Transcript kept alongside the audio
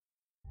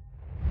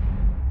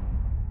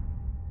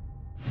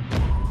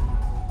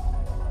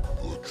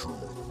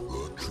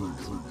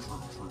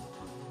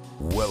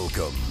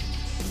Welcome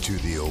to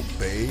the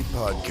Obey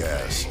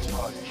Podcast,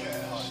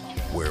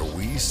 where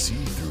we see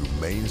through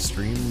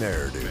mainstream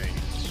narrative.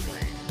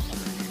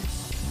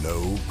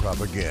 No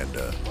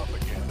propaganda,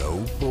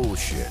 no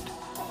bullshit,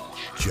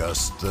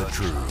 just the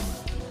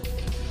truth.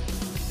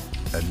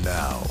 And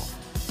now,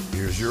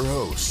 here's your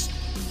host,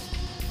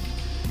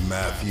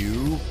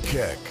 Matthew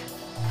Keck.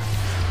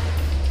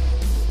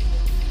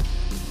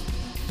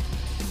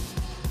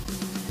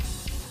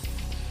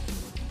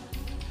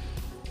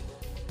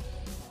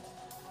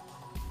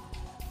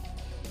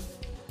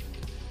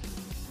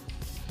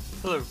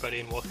 Hello everybody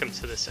and welcome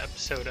to this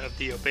episode of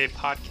the Obey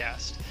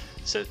Podcast.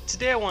 So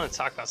today I want to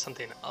talk about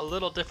something a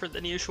little different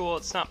than usual.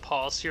 It's not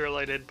policy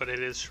related, but it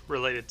is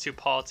related to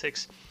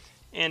politics.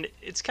 And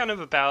it's kind of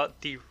about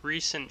the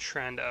recent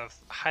trend of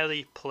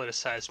highly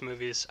politicized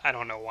movies. I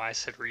don't know why I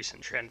said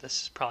recent trend.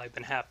 This has probably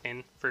been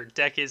happening for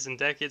decades and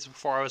decades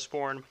before I was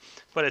born.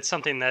 But it's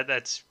something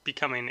that's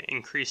becoming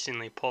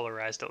increasingly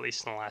polarized, at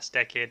least in the last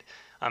decade.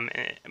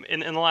 In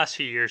the last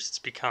few years, it's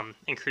become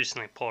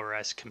increasingly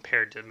polarized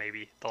compared to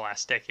maybe the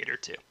last decade or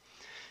two.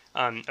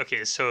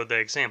 Okay, so the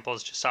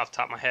examples just off the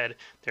top of my head,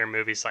 there are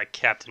movies like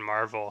Captain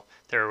Marvel.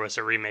 There was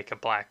a remake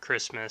of Black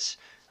Christmas.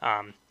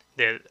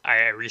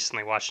 I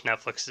recently watched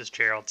Netflix's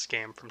Gerald's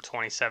Game from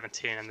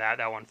 2017, and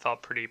that one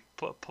felt pretty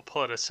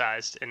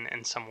politicized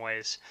in some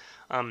ways,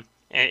 and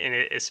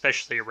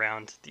especially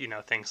around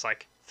things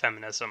like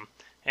feminism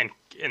and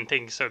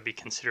things that would be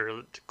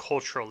considered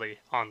culturally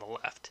on the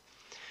left.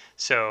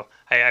 So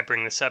I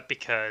bring this up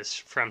because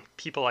from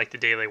people like the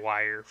Daily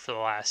Wire for the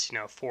last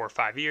 4 or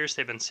 5 years,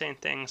 they've been saying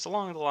things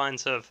along the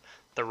lines of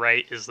the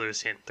right is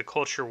losing the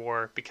culture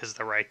war because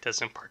the right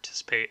doesn't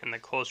participate in the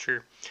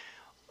culture.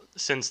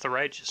 Since the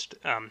right just,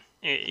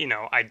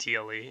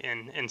 ideally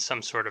in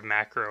some sort of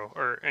macro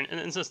or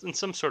in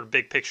some sort of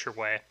big picture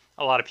way,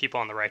 a lot of people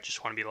on the right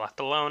just want to be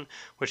left alone,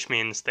 which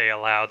means they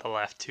allow the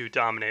left to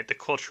dominate the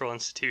cultural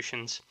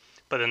institutions,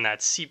 but then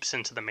that seeps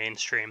into the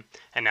mainstream,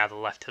 and now the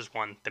left has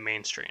won the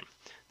mainstream.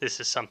 This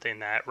is something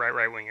that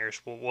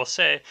right-wingers will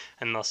say,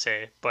 and they'll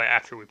say, but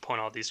after we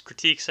point all these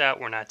critiques out,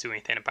 we're not doing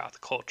anything about the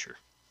culture.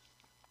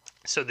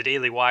 So the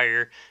Daily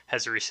Wire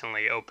has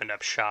recently opened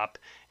up shop,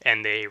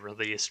 and they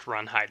released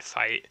Run, Hide,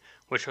 Fight,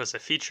 which was a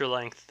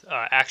feature-length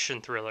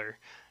action thriller,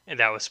 and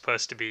that was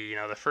supposed to be,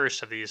 the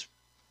first of these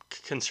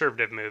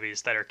conservative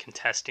movies that are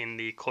contesting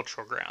the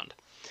cultural ground.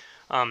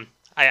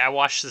 I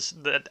watched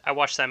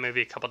that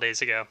movie a couple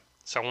days ago,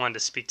 so I wanted to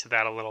speak to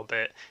that a little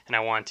bit, and I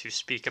wanted to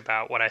speak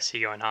about what I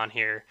see going on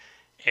here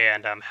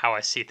and how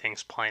I see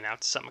things playing out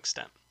to some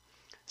extent.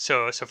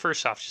 So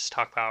first off, just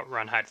talk about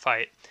Run, Hide,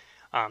 Fight.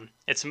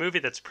 It's a movie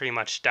that's pretty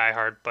much Die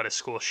Hard, but a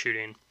school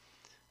shooting.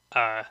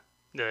 A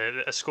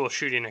school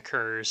shooting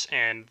occurs,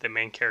 and the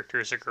main character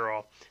is a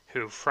girl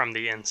who, from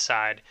the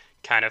inside,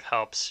 kind of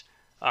helps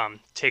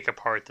take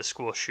apart the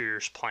school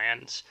shooter's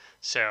plans.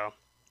 So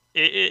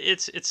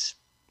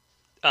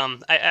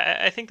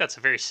I think that's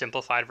a very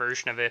simplified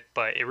version of it,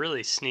 but it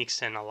really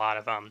sneaks in a lot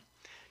of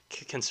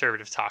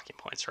conservative talking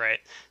points, right?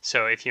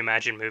 So if you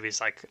imagine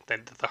movies like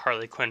the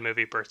Harley Quinn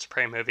movie, Birds of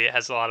Prey movie, it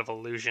has a lot of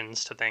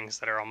allusions to things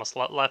that are almost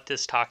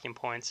leftist talking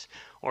points,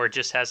 or it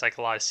just has like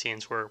a lot of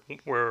scenes where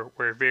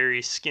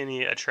very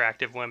skinny,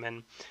 attractive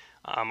women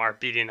are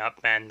beating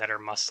up men that are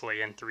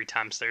muscly and 3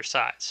 times their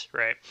size,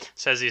 right?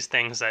 So it has these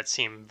things that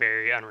seem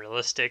very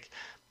unrealistic,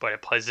 but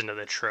it plays into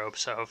the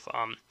tropes of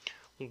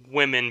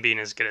women being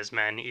as good as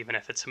men. Even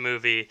if it's a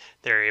movie,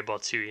 they're able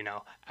to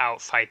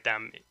outfight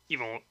them,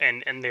 even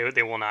and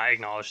they will not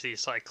acknowledge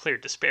these like clear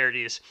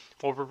disparities.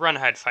 Well, Run,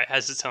 Hide, Fight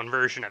has its own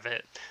version of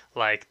it.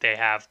 Like they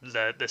have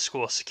the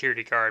school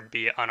security guard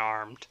be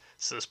unarmed,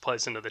 so this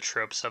plays into the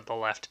tropes of the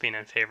left being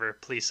in favor of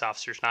police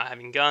officers not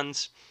having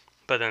guns.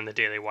 But then the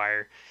Daily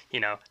Wire,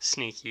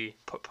 sneaky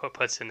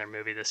puts in their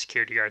movie the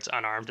security guard's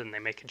unarmed, and they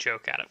make a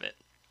joke out of it.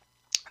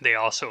 They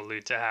also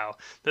allude to how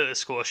the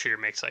school shooter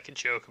makes like a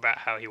joke about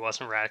how he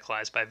wasn't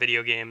radicalized by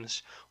video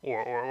games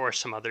or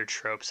some other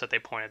tropes that they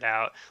pointed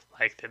out.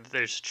 Like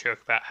there's a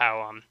joke about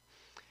how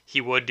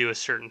he would do a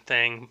certain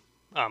thing,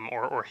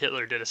 or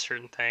Hitler did a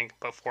certain thing,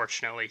 but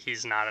fortunately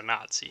he's not a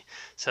Nazi.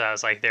 So that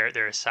was like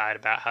their aside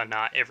about how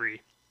not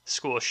every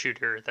school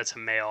shooter that's a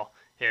male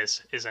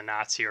is a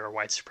Nazi or a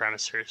white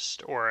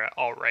supremacist or an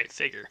alt-right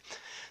figure.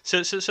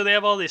 So they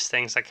have all these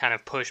things that kind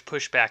of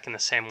push back in the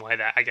same way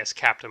that I guess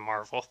Captain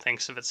Marvel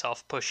thinks of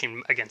itself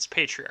pushing against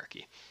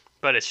patriarchy,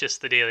 but it's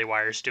just the Daily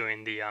Wire's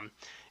doing the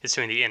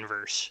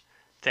inverse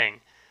thing.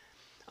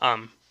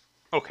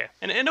 Okay,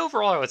 and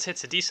overall I would say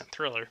it's a decent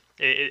thriller.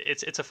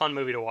 It's a fun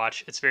movie to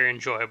watch. It's very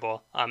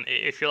enjoyable.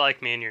 If you're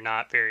like me and you're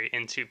not very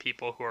into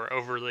people who are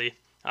overly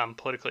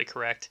politically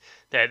correct,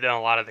 that then a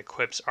lot of the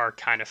quips are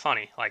kind of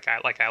funny. Like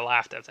I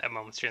laughed at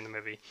moments during the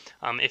movie.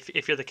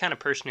 If you're the kind of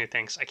person who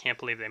thinks I can't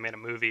believe they made a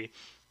movie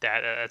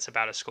that's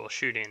about a school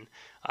shooting,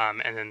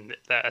 and then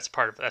that's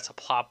a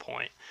plot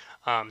point,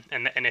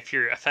 And if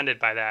you're offended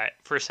by that,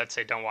 first I'd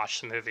say don't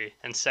watch the movie,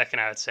 and second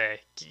I would say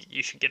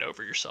you should get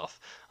over yourself.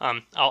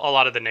 A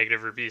lot of the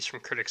negative reviews from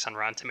critics on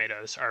Rotten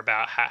Tomatoes are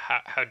about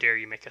how dare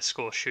you make a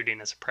school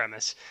shooting as a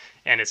premise,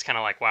 and it's kind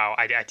of like, wow,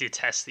 I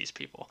detest these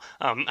people.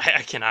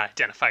 I cannot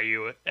identify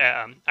you.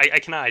 I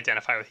cannot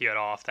identify with you at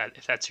all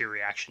if that's your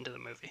reaction to the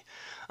movie.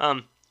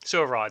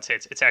 So overall, I'd say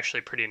it's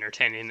actually pretty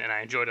entertaining, and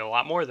I enjoyed it a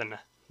lot more than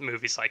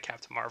movies like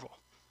Captain Marvel.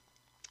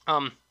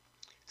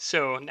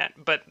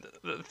 But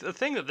the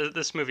thing that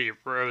this movie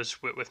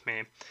rose with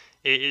me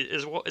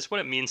is what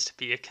it means to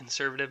be a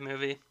conservative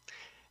movie,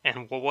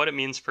 and what it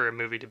means for a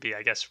movie to be,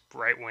 I guess,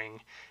 right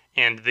wing,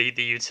 and the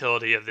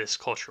utility of this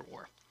culture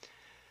war.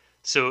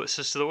 So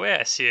the way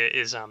I see it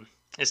is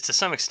to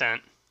some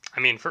extent, I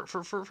mean, for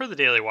the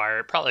Daily Wire,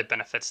 it probably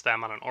benefits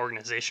them on an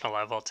organizational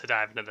level to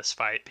dive into this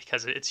fight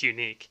because it's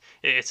unique.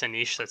 It's a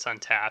niche that's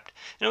untapped,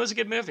 and it was a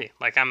good movie.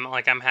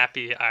 I'm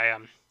happy.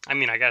 I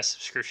mean, I got a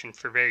subscription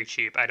for very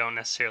cheap. I don't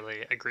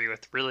necessarily agree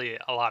with really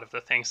a lot of the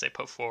things they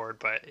put forward,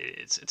 but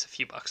it's a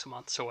few bucks a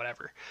month, so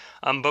whatever.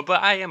 But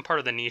I am part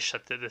of the niche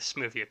that this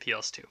movie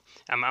appeals to.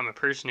 I'm a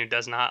person who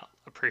does not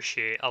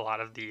appreciate a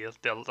lot of the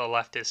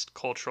leftist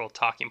cultural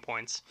talking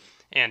points,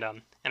 and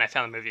I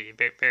found the movie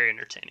very, very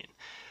entertaining.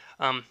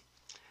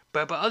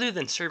 But other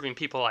than serving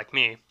people like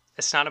me,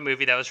 it's not a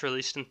movie that was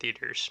released in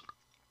theaters.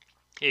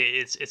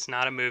 It's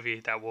not a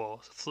movie that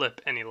will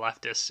flip any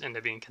leftists into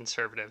being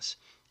conservatives.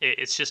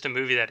 It's just a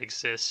movie that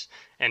exists,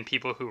 and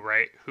people who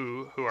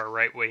are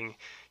right wing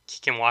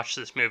can watch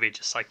this movie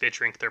just like they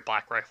drink their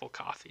Black Rifle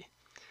coffee.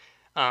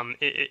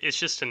 It's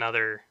just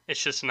another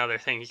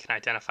thing you can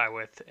identify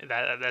with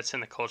that's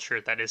in the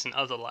culture that isn't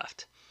of the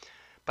left.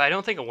 But I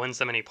don't think it wins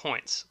them any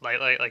points.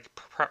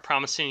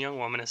 Promising Young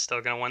Woman is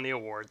still going to win the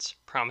awards.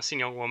 Promising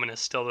Young Woman is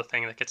still the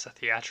thing that gets a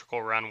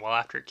theatrical run well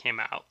after it came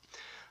out.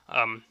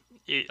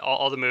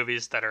 All the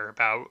movies that are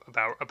about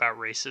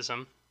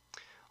racism,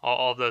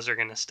 all of those are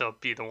going to still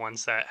be the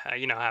ones that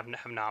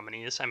have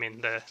nominees. I mean,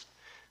 the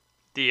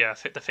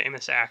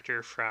famous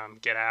actor from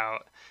Get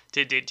Out,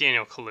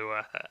 Daniel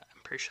Kaluuya.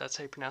 I'm pretty sure that's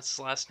how you pronounce his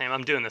last name.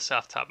 I'm doing this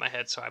off the top of my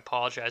head, so I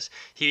apologize.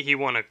 He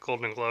won a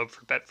Golden Globe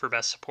for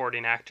Best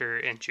Supporting Actor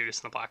in Judas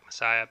and the Black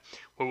Messiah,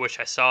 which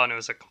I saw, and it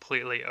was a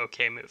completely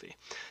okay movie.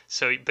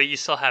 So, but you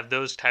still have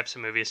those types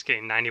of movies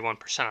getting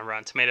 91% on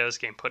Rotten Tomatoes,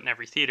 getting put in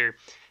every theater,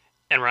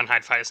 and Run,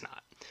 Hide, Fight is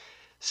not.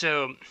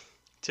 So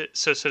to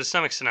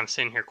some extent, I'm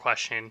sitting here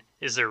questioning: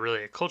 is there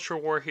really a culture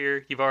war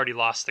here? You've already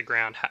lost the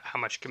ground. How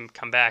much can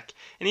come back?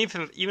 And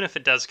even if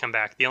it does come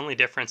back, the only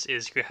difference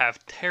is you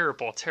have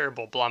terrible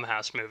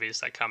Blumhouse movies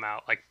that come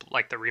out,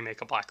 like the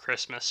remake of Black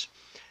Christmas,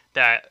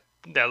 that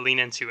lean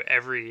into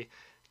every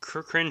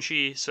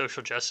cringy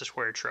social justice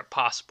warrior trope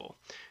possible.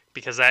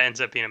 Because that ends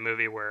up being a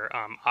movie where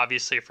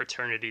obviously a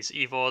fraternity's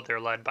evil. They're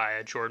led by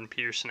a Jordan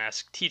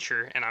Peterson-esque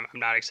teacher, and I'm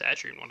not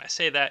exaggerating when I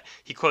say that.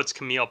 He quotes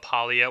Camille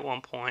Paglia at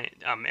one point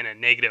in a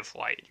negative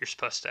light. You're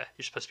supposed to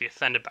be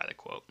offended by the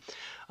quote.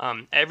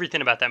 Everything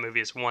about that movie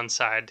is one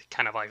side,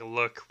 kind of like,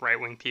 look,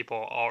 right-wing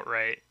people,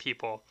 alt-right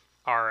people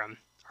are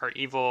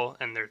evil,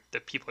 and they're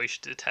the people you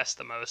should detest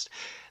the most.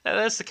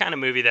 That's the kind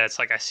of movie that's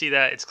like, I see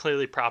that, it's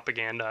clearly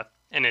propaganda,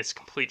 and it's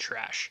complete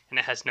trash, and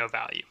it has no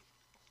value.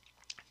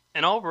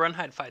 And all Run,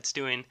 Hide, Fight's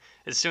doing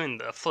is doing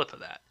the flip of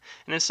that.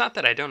 And it's not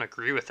that I don't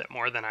agree with it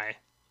more than I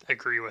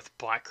agree with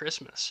Black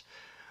Christmas,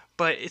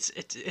 but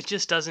it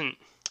just doesn't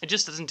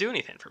do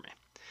anything for me.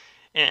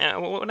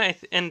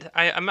 And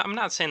I'm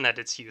not saying that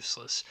it's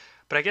useless,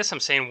 but I guess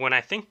I'm saying when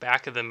I think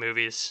back of the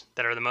movies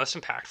that are the most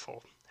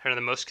impactful, that are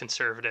the most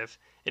conservative,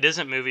 it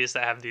isn't movies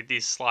that have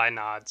these sly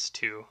nods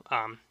to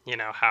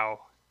how.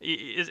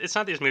 It's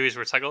not these movies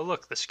where it's like, oh,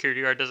 look, the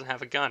security guard doesn't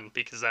have a gun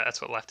because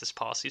that's what leftist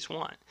policies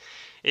want.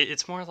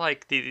 It's more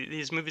like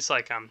these movies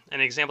like, an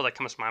example that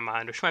comes to my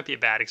mind, which might be a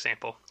bad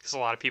example because a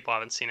lot of people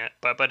haven't seen it,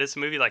 but it's a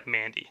movie like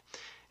Mandy.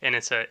 And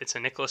it's a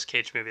Nicolas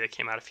Cage movie that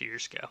came out a few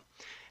years ago.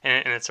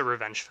 And it's a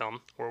revenge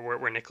film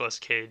where Nicolas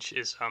Cage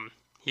is,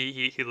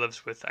 he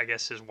lives with, I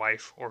guess, his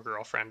wife or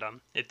girlfriend.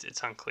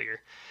 It's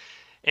unclear.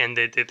 And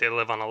they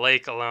live on a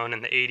lake alone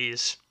in the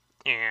 80s.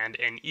 And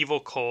an evil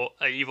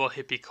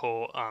hippie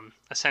cult,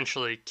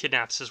 essentially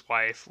kidnaps his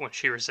wife. When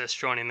she resists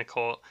joining the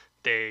cult,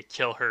 they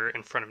kill her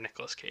in front of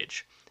Nicolas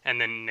Cage. And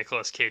then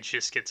Nicolas Cage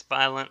just gets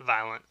violent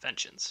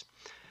vengeance.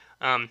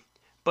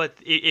 But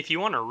if you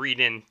want to read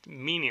in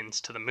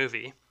meanings to the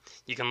movie,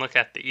 you can look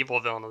at the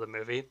evil villain of the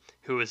movie,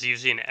 who is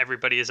using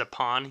everybody as a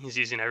pawn. He's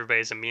using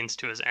everybody as a means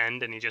to his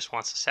end, and he just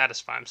wants to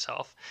satisfy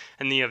himself.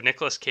 And then you have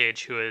Nicolas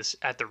Cage, who is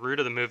at the root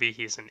of the movie.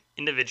 He's an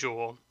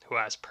individual who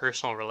has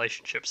personal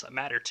relationships that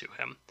matter to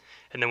him.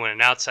 And then when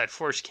an outside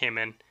force came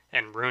in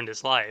and ruined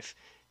his life,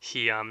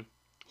 he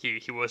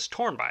was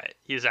torn by it.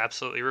 He was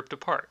absolutely ripped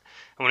apart.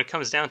 And when it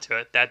comes down to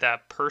it,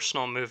 that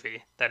personal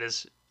movie that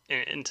is,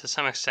 and to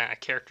some extent, a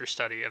character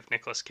study of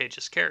Nicolas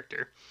Cage's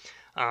character,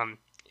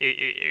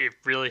 it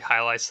really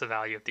highlights the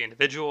value of the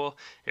individual.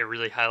 It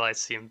really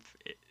highlights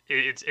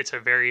it's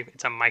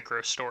a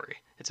micro story.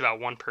 It's about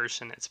one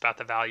person. It's about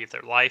the value of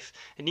their life.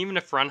 And even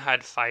if Run,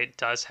 Hide, Fight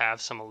does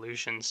have some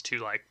allusions to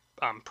like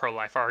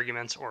pro-life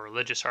arguments or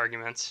religious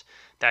arguments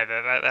that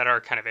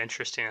are kind of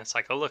interesting. It's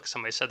like, oh look,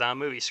 somebody said that on a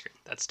movie screen.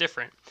 That's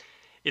different.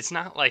 It's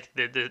not like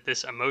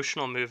this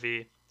emotional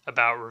movie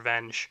about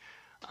revenge,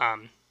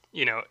 um,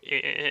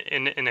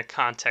 in a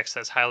context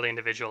that's highly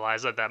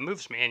individualized that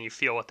moves me and you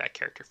feel what that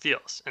character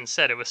feels.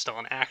 Instead, it was still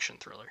an action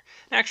thriller.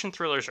 And action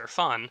thrillers are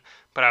fun,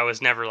 but I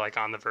was never like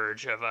on the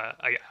verge of,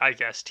 I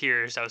guess,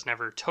 tears. I was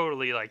never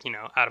totally like,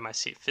 out of my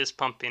seat fist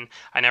pumping.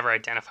 I never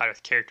identified with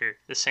the character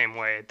the same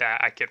way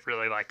that I could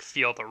really like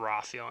feel the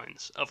raw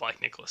feelings of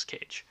like Nicolas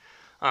Cage.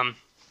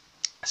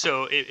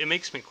 So it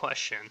makes me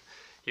question,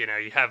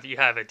 you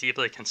have a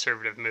deeply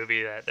conservative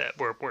movie that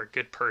where a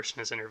good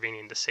person is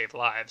intervening to save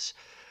lives.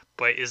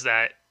 But is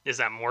that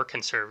more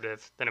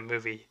conservative than a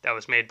movie that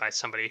was made by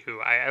somebody who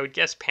I would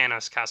guess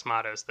Panos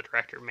Cosmatos, the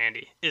director of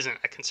Mandy, isn't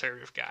a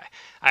conservative guy.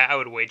 I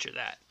would wager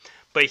that.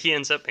 But he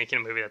ends up making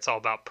a movie that's all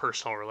about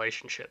personal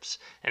relationships,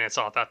 and it's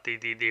all about the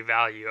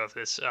value of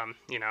this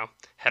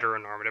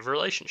heteronormative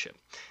relationship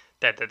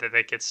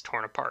that gets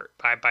torn apart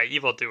by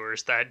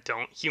evildoers that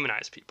don't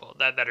humanize people,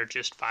 that are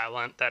just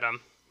violent, that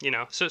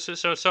so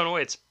in a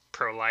way it's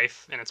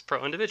pro-life and it's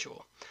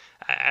pro-individual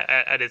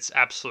at its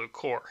absolute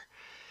core.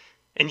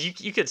 And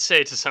you could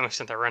say to some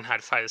extent that Run,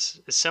 Hide, Fight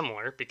is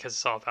similar because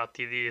it's all about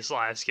these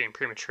lives getting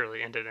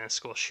prematurely ended in a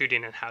school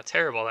shooting and how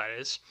terrible that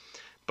is.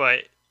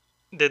 But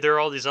there are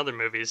all these other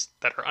movies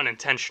that are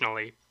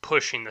unintentionally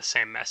pushing the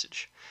same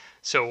message.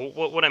 So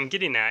what I'm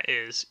getting at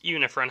is,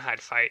 even if Run,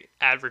 Hide, Fight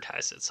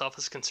advertised itself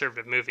as a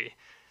conservative movie,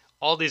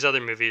 all these other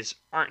movies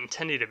aren't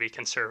intended to be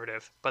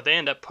conservative, but they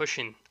end up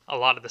pushing a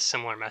lot of the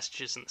similar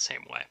messages in the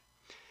same way.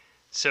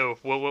 So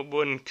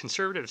when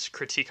conservatives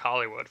critique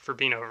Hollywood for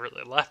being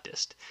overly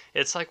leftist,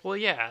 it's like, well,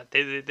 yeah,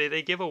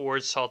 they give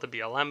awards to all the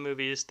BLM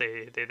movies.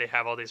 They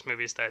have all these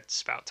movies that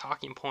spout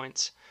talking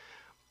points,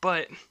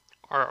 but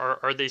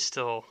are they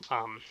still?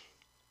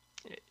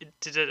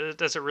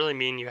 Does it really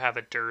mean you have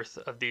a dearth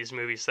of these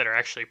movies that are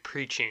actually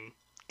preaching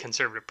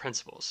conservative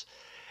principles?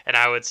 And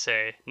I would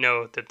say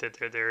no, that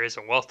there is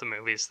a wealth of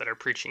movies that are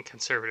preaching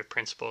conservative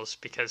principles,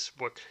 because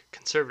what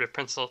conservative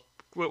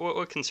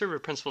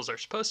principles are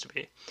supposed to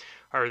be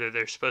are that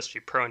they're supposed to be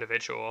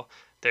pro-individual,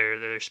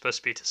 they're supposed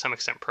to be to some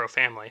extent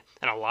pro-family,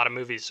 and a lot of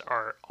movies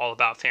are all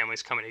about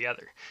families coming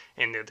together,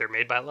 and they're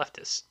made by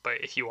leftists. But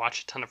if you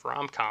watch a ton of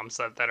rom-coms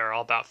that are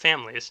all about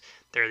families,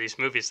 there are these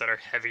movies that are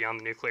heavy on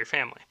the nuclear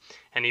family,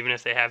 and even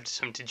if they have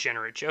some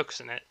degenerate jokes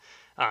in it,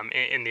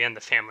 in the end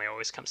the family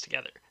always comes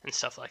together and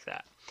stuff like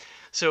that.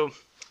 So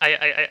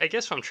I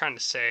guess what I'm trying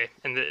to say,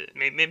 and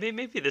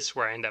maybe this is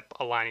where I end up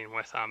aligning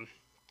with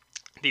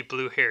the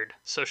blue-haired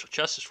social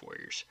justice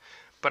warriors,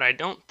 but I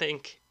don't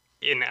think,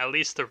 in at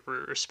least the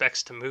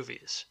respects to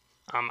movies,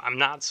 I'm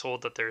not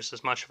sold that there's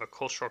as much of a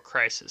cultural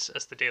crisis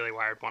as the Daily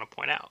Wire would want to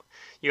point out.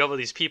 You have all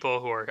these people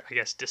who are, I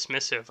guess,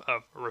 dismissive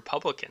of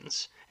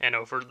Republicans and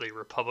overtly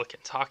Republican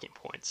talking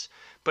points,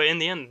 but in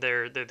the end,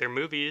 their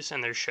movies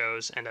and their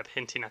shows end up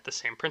hinting at the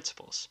same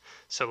principles.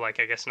 So, like,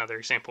 I guess another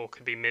example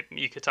could be,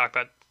 you could talk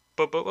about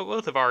but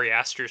both of Ari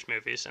Aster's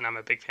movies, and I'm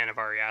a big fan of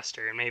Ari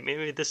Aster, and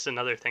maybe this is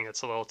another thing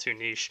that's a little too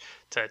niche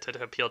to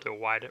appeal to a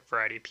wide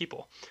variety of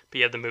people. But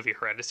you have the movie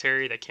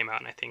Hereditary that came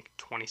out in, I think,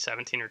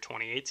 2017 or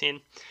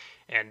 2018,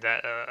 and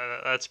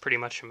that's pretty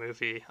much a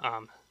movie.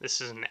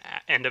 This is an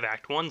end of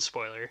Act 1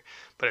 spoiler,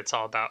 but it's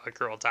all about a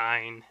girl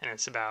dying, and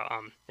it's about,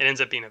 it ends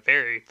up being a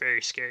very,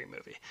 very scary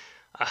movie.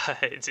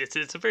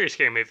 It's a very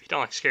scary movie. If you don't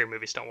like scary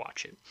movies, don't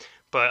watch it.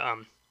 But,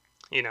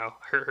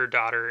 her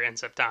daughter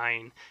ends up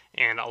dying,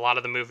 and a lot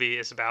of the movie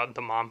is about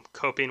the mom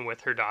coping with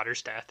her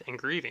daughter's death and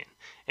grieving.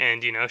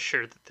 And,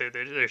 sure,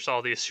 there's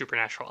all these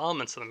supernatural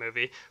elements of the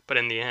movie, but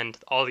in the end,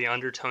 all the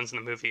undertones in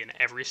the movie in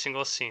every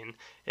single scene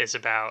is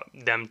about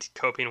them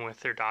coping with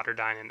their daughter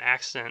dying in an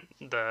accident,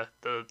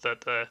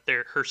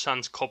 her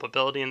son's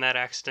culpability in that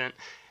accident.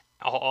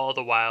 All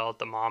the while,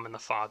 the mom and the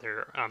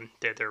father,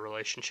 their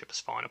relationship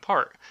is falling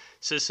apart.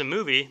 So it's a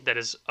movie that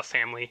is a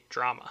family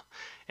drama.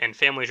 And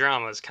family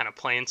dramas kind of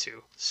play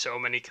into so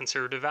many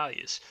conservative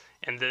values.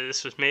 And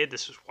this was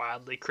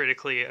wildly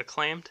critically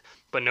acclaimed,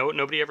 but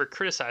nobody ever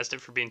criticized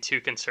it for being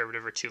too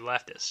conservative or too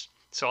leftist.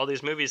 So all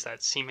these movies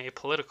that seem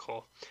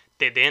apolitical,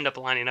 they end up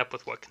lining up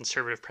with what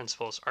conservative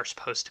principles are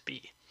supposed to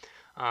be.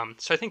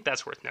 So I think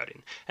that's worth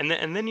noting. And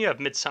then you have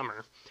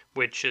Midsommar,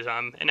 which is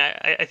and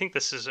I think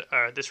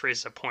this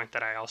raises a point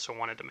that I also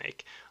wanted to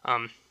make.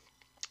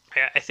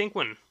 I think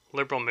when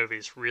liberal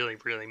movies really,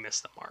 really miss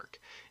the mark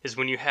is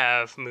when you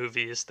have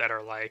movies that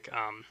are like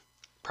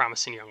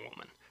Promising Young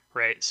Woman,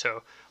 right?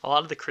 So a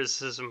lot of the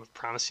criticism of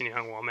Promising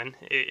Young Woman,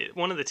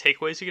 one of the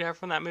takeaways you could have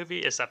from that movie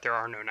is that there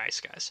are no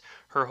nice guys.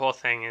 Her whole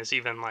thing is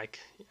even like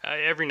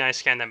every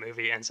nice guy in that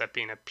movie ends up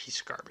being a piece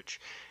of garbage.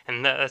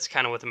 And that's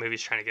kind of what the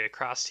movie's trying to get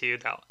across to you,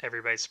 that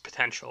everybody's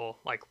potential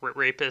like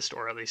rapist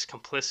or at least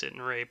complicit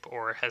in rape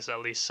or has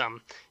at least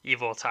some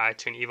evil tie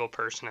to an evil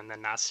person and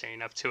then not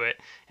standing up to it.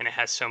 And it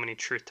has so many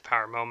truth to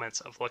power moments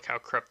of look how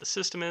corrupt the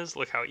system is,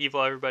 look how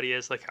evil everybody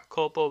is, look how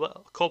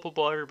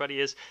culpable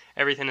everybody is.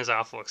 Everything is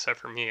awful except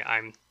for me.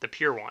 I'm the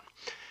pure one.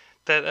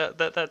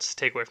 That's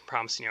the takeaway from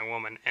Promising Young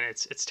Woman, and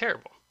it's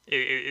terrible.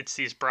 it's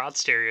these broad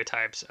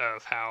stereotypes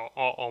of how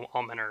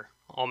all men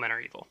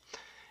are evil.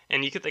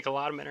 And you could think a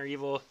lot of men are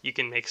evil. You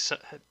can make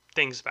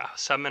things about how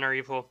some men are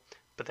evil,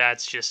 but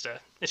it's just a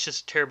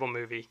terrible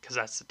movie because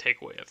that's the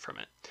takeaway from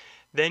it.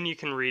 Then you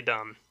can read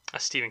a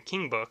Stephen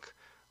King book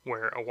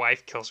where a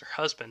wife kills her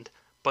husband,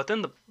 but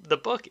then the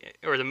book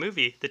or the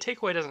movie, the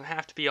takeaway doesn't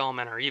have to be all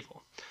men are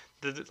evil.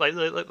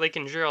 Like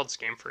in Gerald's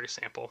Game, for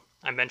example,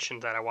 I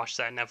mentioned that I watched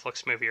that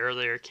Netflix movie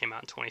earlier. It came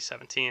out in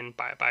 2017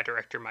 by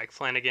director Mike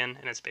Flanagan,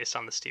 and it's based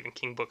on the Stephen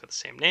King book of the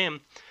same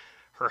name.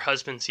 Her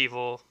husband's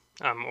evil.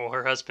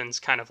 Her husband's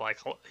kind of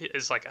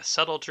is like a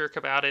subtle jerk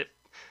about it.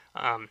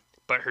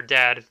 But her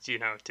dad,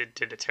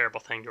 did a terrible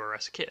thing to her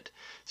as a kid.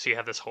 So you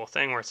have this whole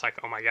thing where it's like,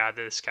 oh my God,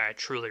 this guy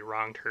truly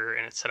wronged her,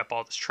 and it set up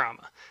all this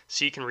trauma.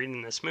 So you can read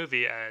in this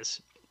movie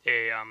as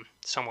a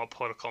somewhat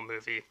political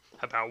movie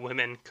about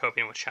women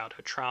coping with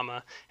childhood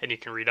trauma, and you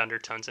can read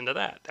undertones into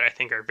that I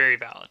think are very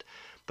valid.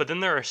 But then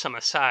there are some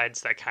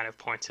asides that kind of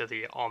point to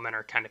the all men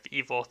are kind of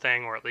evil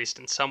thing, or at least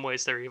in some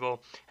ways they're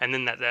evil, and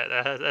then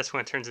that's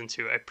when it turns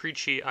into a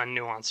preachy,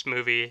 unnuanced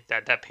movie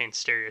that paints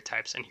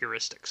stereotypes and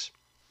heuristics.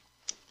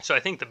 So I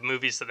think the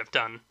movies that have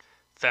done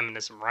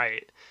feminism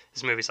right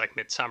is movies like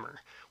Midsommar,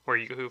 where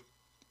you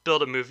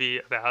build a movie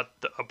about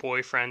a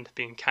boyfriend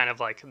being kind of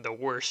like the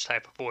worst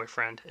type of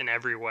boyfriend in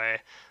every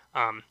way,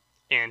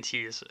 and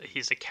he's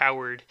a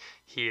coward,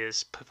 he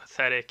is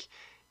pathetic,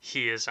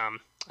 he is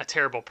a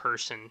terrible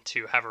person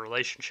to have a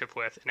relationship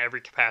with in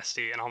every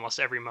capacity and almost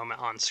every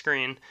moment on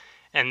screen,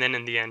 and then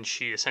in the end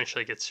she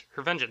essentially gets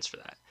her vengeance for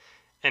that.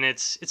 And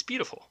it's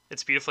beautiful.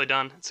 It's beautifully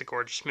done. It's a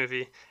gorgeous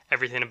movie.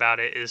 Everything about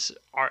it is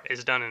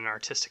done in an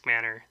artistic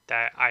manner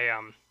that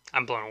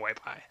I'm blown away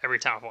by every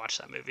time I watch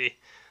that movie.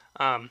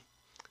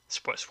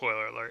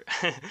 Spoiler alert.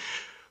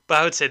 But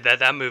I would say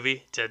that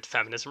movie did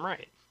feminism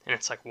right. And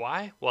it's like,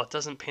 why? Well, it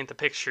doesn't paint the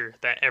picture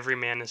that every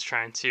man is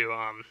trying to,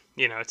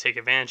 take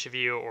advantage of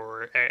you,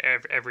 or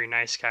every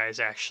nice guy is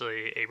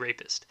actually a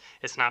rapist.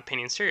 It's not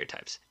painting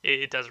stereotypes.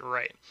 It does it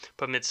right.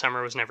 But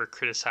Midsommar was never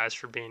criticized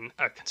for being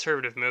a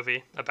conservative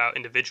movie about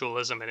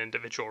individualism and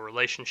individual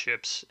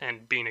relationships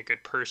and being a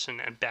good person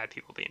and bad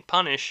people being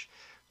punished.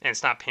 And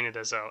it's not painted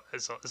as a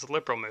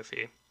liberal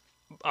movie,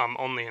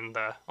 only in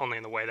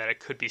the way that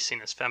it could be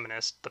seen as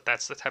feminist. But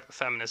that's the type of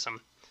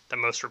feminism that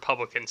most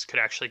Republicans could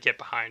actually get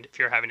behind if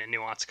you're having a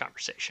nuanced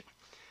conversation.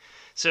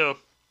 So,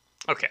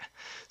 okay.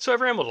 So I've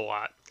rambled a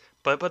lot,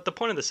 but the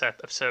point of this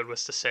episode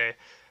was to say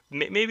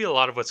maybe a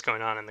lot of what's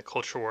going on in the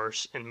culture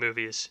wars in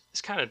movies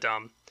is kind of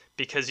dumb,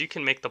 because you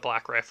can make the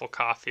Black Rifle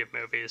Coffee of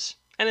movies,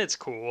 and it's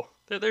cool.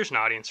 There's an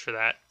audience for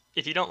that.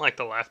 If you don't like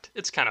the left,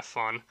 it's kind of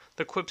fun.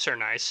 The quips are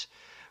nice.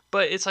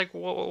 But it's like,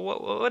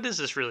 what is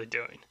this really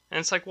doing? And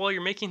it's like, well,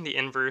 you're making the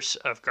inverse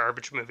of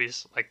garbage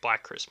movies like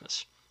Black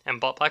Christmas. And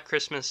Black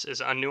Christmas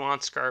is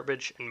unnuanced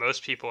garbage, and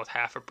most people with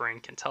half a brain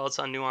can tell it's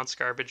unnuanced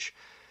garbage.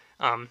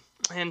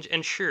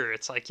 And sure,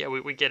 it's like, yeah,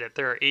 we get it.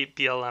 There are 8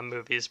 BLM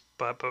movies,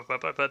 but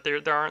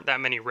there aren't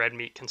that many red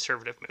meat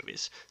conservative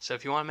movies. So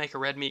if you want to make a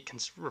red meat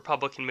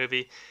Republican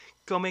movie,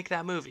 go make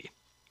that movie.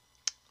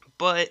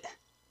 But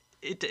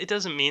it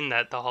doesn't mean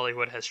that the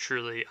Hollywood has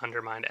truly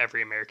undermined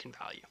every American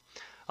value.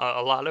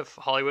 A lot of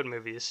Hollywood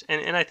movies,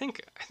 and I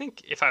think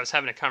if I was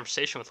having a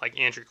conversation with like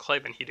Andrew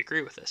Klavan, he'd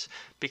agree with this,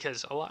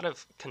 because a lot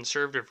of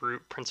conservative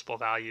root principle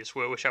values,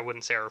 which I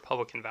wouldn't say are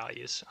Republican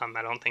values,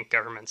 I don't think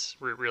governments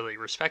really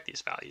respect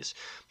these values,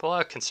 but a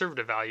lot of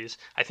conservative values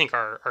I think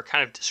are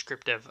kind of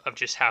descriptive of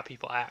just how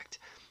people act,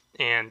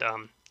 and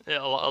a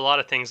lot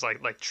of things like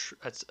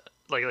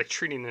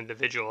treating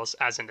individuals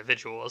as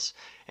individuals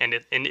and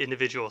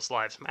individuals'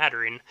 lives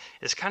mattering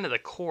is kind of the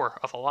core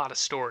of a lot of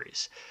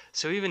stories.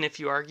 So even if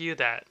you argue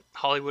that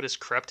Hollywood is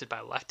corrupted by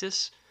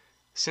leftists,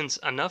 since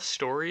enough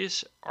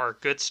stories are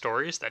good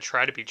stories that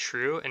try to be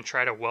true and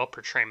try to well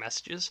portray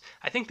messages,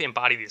 I think they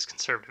embody these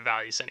conservative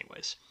values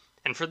anyways.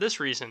 And for this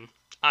reason,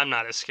 I'm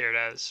not as scared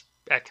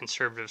at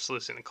conservatives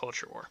losing the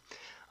culture war.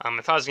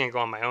 If I was going to go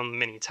on my own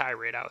mini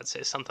tirade, I would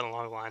say something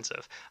along the lines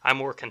of, I'm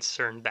more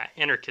concerned that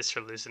anarchists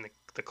are losing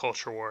the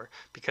culture war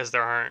because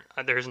there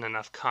isn't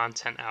enough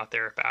content out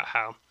there about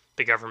how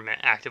the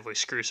government actively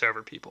screws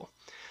over people.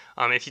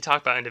 If you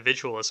talk about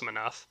individualism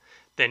enough,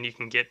 then you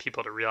can get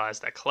people to realize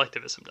that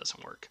collectivism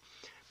doesn't work.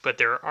 But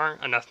there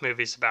aren't enough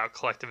movies about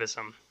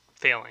collectivism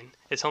failing.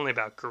 It's only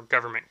about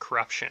government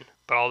corruption.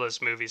 But all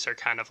those movies are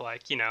kind of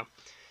like,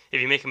 if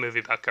you make a movie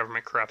about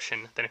government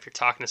corruption, then if you're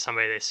talking to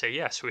somebody, they say,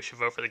 yes, we should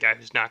vote for the guy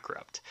who's not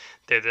corrupt.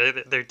 Their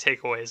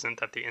takeaway isn't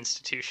that the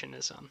institution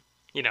is,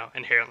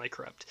 inherently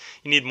corrupt.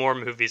 You need more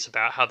movies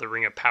about how the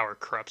Ring of Power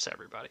corrupts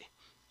everybody.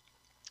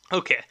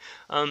 Okay,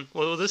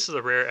 well, this is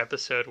a rare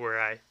episode where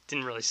I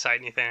didn't really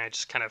cite anything. I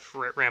just kind of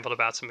rambled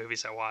about some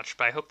movies I watched,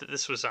 but I hope that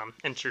this was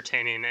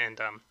entertaining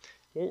and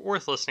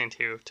worth listening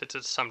to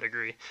some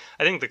degree.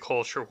 I think the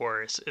culture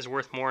war is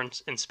worth more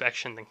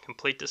inspection than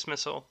complete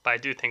dismissal, but I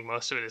do think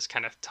most of it is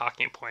kind of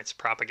talking points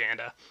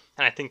propaganda,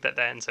 and I think that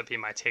ends up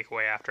being my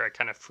takeaway after I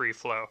kind of free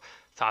flow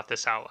thought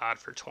this out loud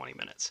for 20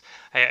 minutes.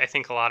 I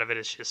think a lot of it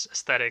is just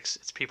aesthetics,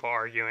 it's people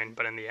arguing,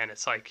 but in the end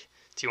it's like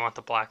do you want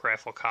the Black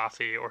Rifle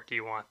coffee, or do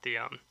you want the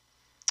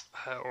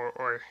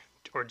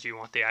or do you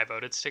want the I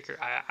voted sticker?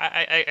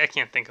 I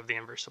can't think of the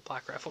inverse of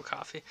Black Rifle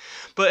coffee,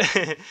 but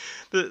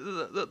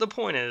the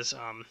point is,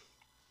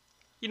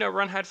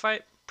 Run, Hide,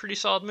 Fight, pretty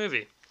solid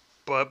movie,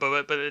 but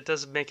it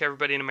doesn't make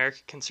everybody in America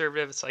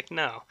conservative. It's like,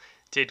 no.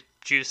 Did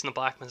Judas and the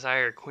Black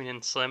Messiah or Queen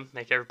and Slim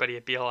make everybody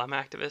a BLM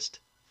activist?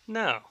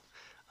 No.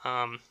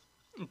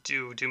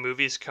 Do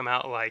movies come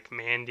out like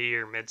Mandy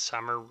or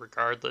Midsummer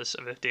regardless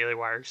of if Daily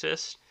Wire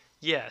exists?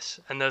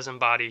 Yes, and those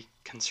embody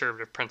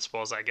conservative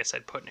principles, I guess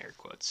I'd put in air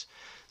quotes.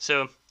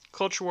 So,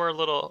 culture war a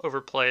little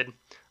overplayed.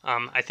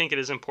 I think it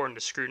is important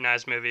to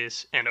scrutinize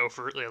movies, and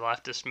overtly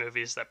leftist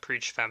movies that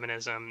preach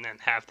feminism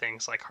and have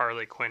things like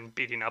Harley Quinn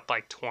beating up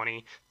like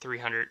 20,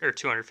 300, or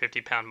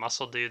 250-pound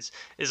muscle dudes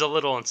is a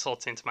little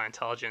insulting to my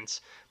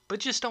intelligence.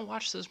 But just don't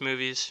watch those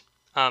movies.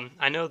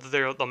 I know that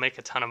they'll make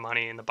a ton of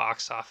money in the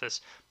box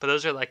office, but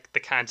those are like the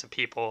kinds of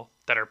people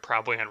that are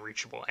probably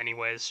unreachable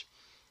anyways.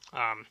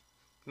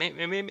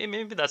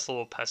 Maybe that's a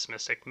little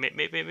pessimistic.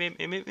 Maybe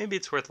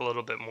it's worth a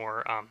little bit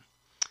more.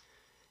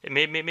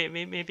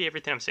 Maybe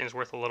everything I'm saying is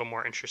worth a little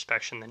more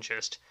introspection than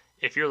just,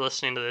 if you're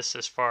listening to this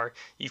far,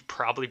 you've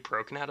probably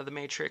broken out of the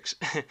Matrix.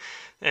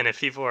 And if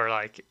people are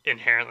like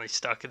inherently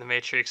stuck in the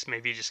Matrix,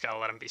 maybe you just gotta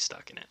let them be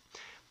stuck in it.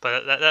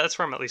 But that's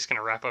where I'm at least going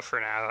to wrap up for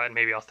now, and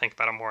maybe I'll think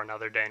about it more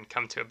another day and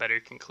come to a better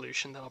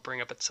conclusion that I'll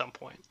bring up at some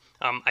point.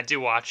 I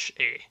do watch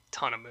a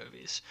ton of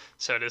movies,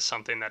 so it is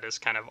something that is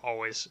kind of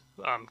always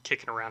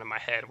kicking around in my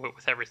head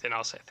with everything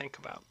else I think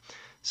about.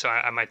 So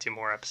I might do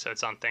more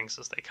episodes on things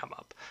as they come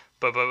up.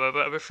 But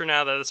for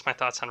now, that's my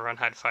thoughts on Run,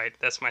 Hide, Fight.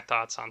 That's my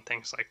thoughts on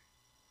things like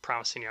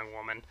Promising Young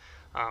Woman.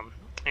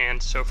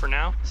 And so for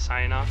now,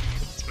 signing off,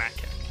 it's Matt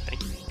Keck.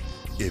 Thank you.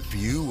 If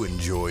you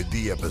enjoyed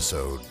the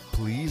episode,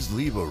 please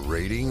leave a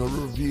rating or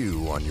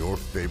review on your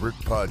favorite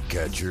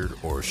podcatcher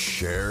or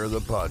share the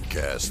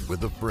podcast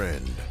with a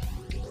friend.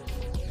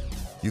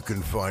 You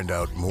can find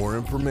out more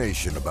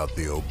information about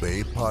the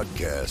Obey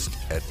Podcast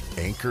at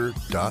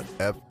anchor.fm/Obey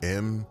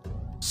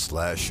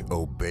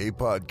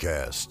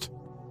Podcast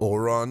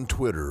or on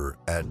Twitter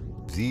at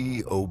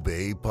The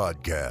Obey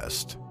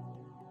Podcast.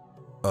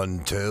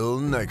 Until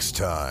next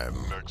time.